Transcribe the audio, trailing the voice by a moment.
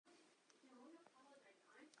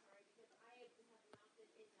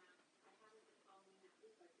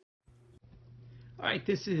All right,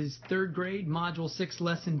 this is third grade, Module 6,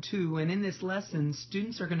 Lesson 2, and in this lesson,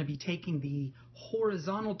 students are going to be taking the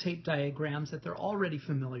horizontal tape diagrams that they're already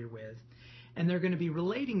familiar with, and they're going to be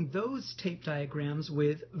relating those tape diagrams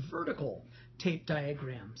with vertical tape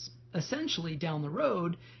diagrams. Essentially, down the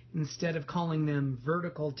road, instead of calling them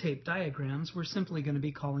vertical tape diagrams, we're simply going to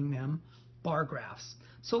be calling them bar graphs.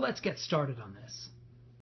 So let's get started on this.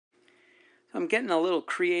 I'm getting a little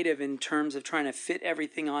creative in terms of trying to fit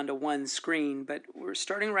everything onto one screen, but we're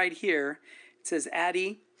starting right here. It says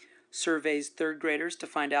Addie surveys third graders to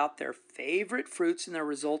find out their favorite fruits, and their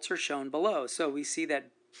results are shown below. So we see that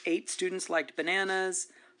 8 students liked bananas,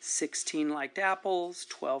 16 liked apples,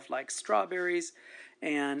 12 liked strawberries,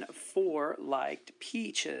 and 4 liked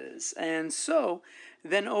peaches. And so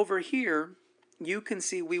then over here, you can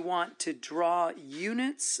see we want to draw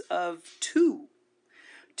units of 2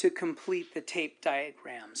 to complete the tape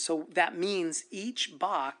diagram. So that means each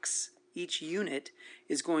box, each unit,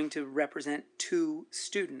 is going to represent 2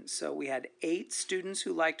 students. So we had 8 students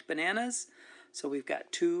who liked bananas. So we've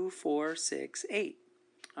got 2, 4, 6, 8.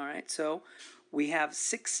 All right, so we have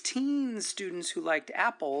 16 students who liked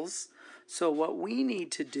apples. So what we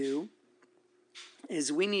need to do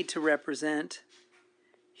is we need to represent,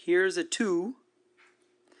 here's a 2.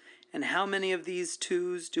 And how many of these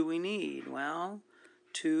 2s do we need? Well,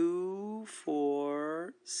 2,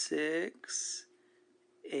 4, 6,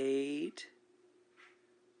 8,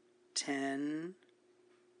 10,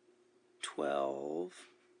 12,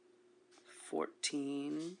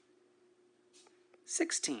 14,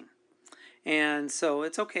 16. And so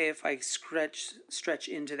it's okay if I stretch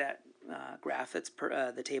into that graph. It's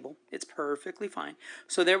the table. It's perfectly fine.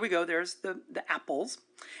 So there we go. There's the apples.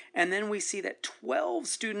 And then we see that 12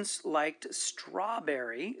 students liked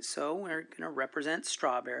strawberry. So we're going to represent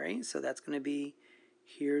strawberry. So that's going to be,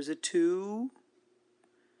 here's a 2.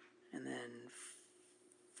 And then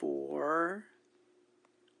 4,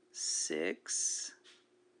 6,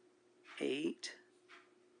 8,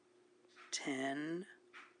 10,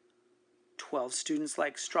 12 students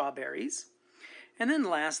like strawberries. And then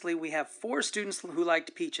lastly, we have 4 students who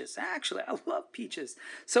liked peaches. Actually, I love peaches.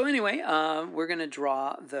 So anyway, we're going to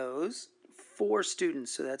draw those 4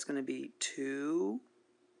 students. So that's going to be 2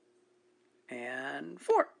 and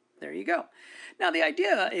 4. There you go. Now the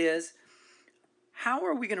idea is, how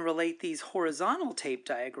are we going to relate these horizontal tape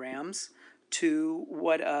diagrams to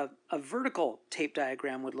what a vertical tape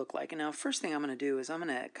diagram would look like? And now first thing I'm going to do is I'm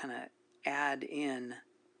going to kind of add in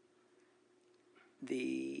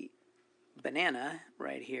the banana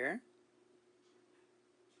right here.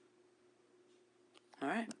 All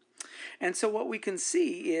right. And so what we can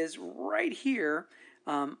see is right here,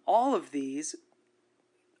 all of these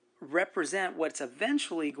represent what's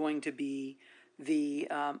eventually going to be the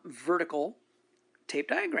vertical tape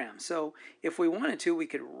diagram. So if we wanted to, we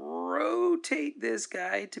could rotate this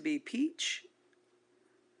guy to be peach.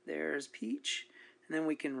 There's peach. And then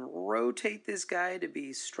we can rotate this guy to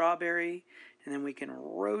be strawberry. And then we can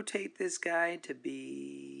rotate this guy to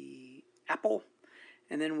be apple.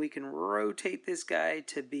 And then we can rotate this guy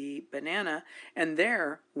to be banana. And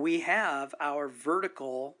there we have our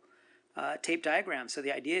vertical tape diagram. So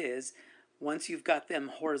the idea is, once you've got them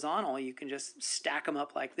horizontal, you can just stack them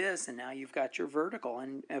up like this, and now you've got your vertical.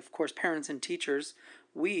 And of course, parents and teachers,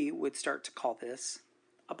 we would start to call this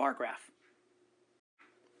a bar graph.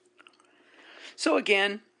 So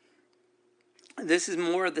again, this is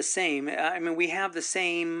more of the same. I mean, we have the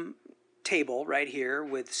same table right here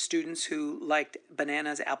with students who liked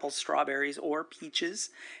bananas, apples, strawberries, or peaches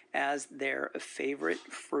as their favorite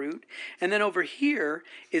fruit. And then over here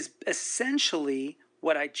is essentially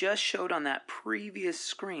what I just showed on that previous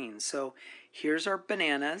screen. So here's our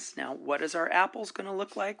bananas. Now, what is our apples going to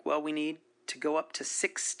look like? Well, we need to go up to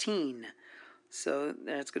 16. So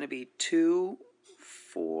that's going to be 2,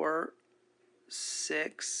 4,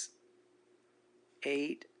 6,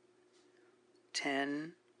 8,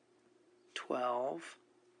 10, 12,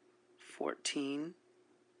 14,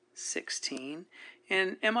 16.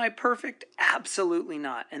 And am I perfect? Absolutely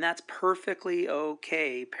not. And that's perfectly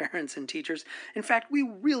okay, parents and teachers. In fact, we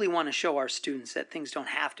really want to show our students that things don't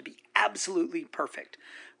have to be absolutely perfect.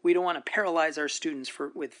 We don't want to paralyze our students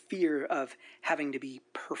with fear of having to be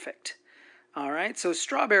perfect. All right, so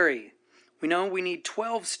strawberry. We know we need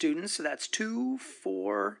 12 students, so that's 2,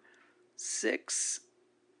 4, 6,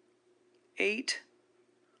 8,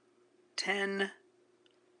 10,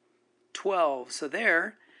 12. So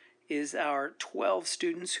there is our 12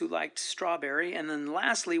 students who liked strawberry. And then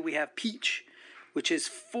lastly, we have peach, which is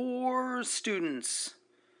 4 students.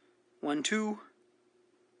 1, 2,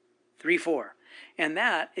 3, 4. And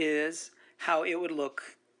that is how it would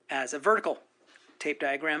look as a vertical tape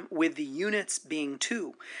diagram with the units being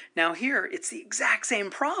 2. Now here it's the exact same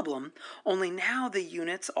problem, only now the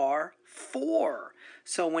units are 4.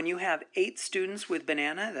 So when you have 8 students with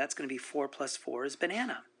banana, that's going to be 4 plus 4 is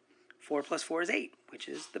banana. 4 plus 4 is 8, which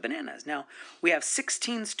is the bananas. Now we have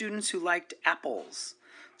 16 students who liked apples.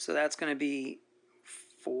 So that's going to be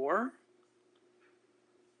 4,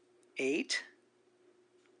 8,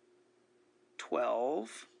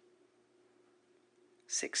 12,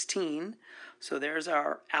 16. So there's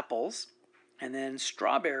our apples. And then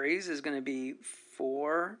strawberries is going to be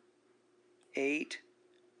 4, 8,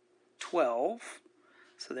 12.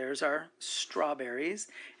 So there's our strawberries.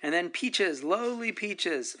 And then peaches, lowly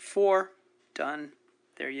peaches, 4. Done.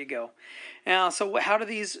 There you go. Now, so how do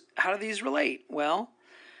these relate? Well,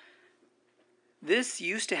 this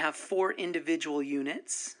used to have 4 individual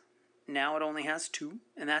units. Now it only has 2,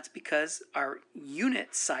 and that's because our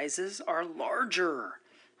unit sizes are larger.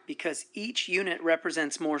 Because each unit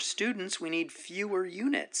represents more students, we need fewer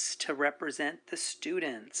units to represent the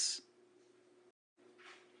students.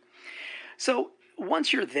 So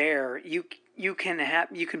once you're there, you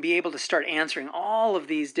can be able to start answering all of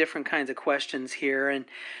these different kinds of questions here. And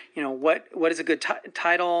you know, what is a good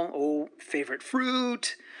title? Oh, favorite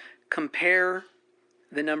fruit. Compare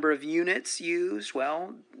the number of units used.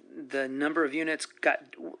 Well, the number of units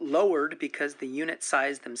got lowered because the unit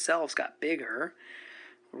size themselves got bigger.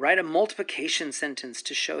 Write a multiplication sentence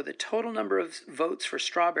to show the total number of votes for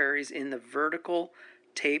strawberries in the vertical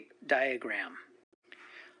tape diagram.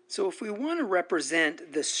 So if we want to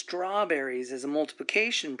represent the strawberries as a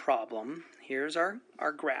multiplication problem, here's our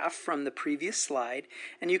graph from the previous slide,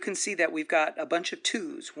 and you can see that we've got a bunch of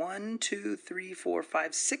 2's. 1, 2, 3, 4,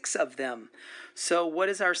 5, 6 of them. So what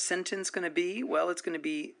is our sentence going to be? Well, it's going to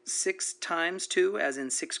be 6 times 2, as in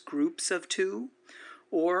 6 groups of 2.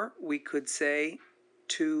 Or we could say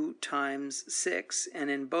 2 times 6, and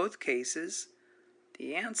in both cases,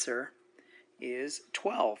 the answer is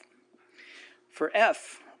 12. For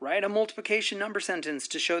F, write a multiplication number sentence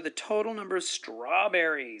to show the total number of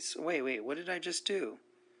strawberries. Wait, what did I just do?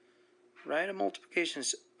 Write a multiplication.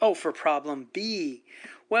 Oh, for problem B.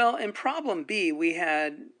 Well, in problem B, we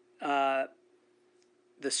had the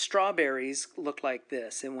strawberries look like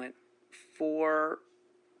this. It went 4,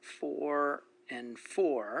 4, and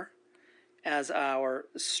 4 as our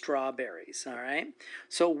strawberries, all right?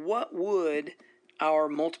 So what would our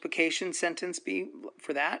multiplication sentence be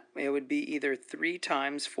for that? It would be either 3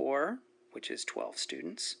 times 4, which is 12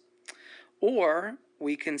 students, or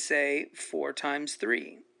we can say 4 times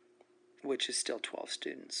 3, which is still 12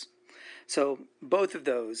 students. So both of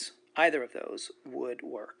those, either of those, would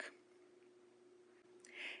work.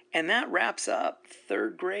 And that wraps up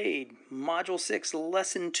 3rd grade, Module 6,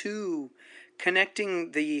 Lesson 2,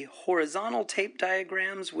 connecting the horizontal tape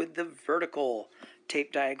diagrams with the vertical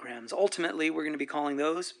tape diagrams. Ultimately, we're going to be calling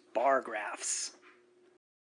those bar graphs.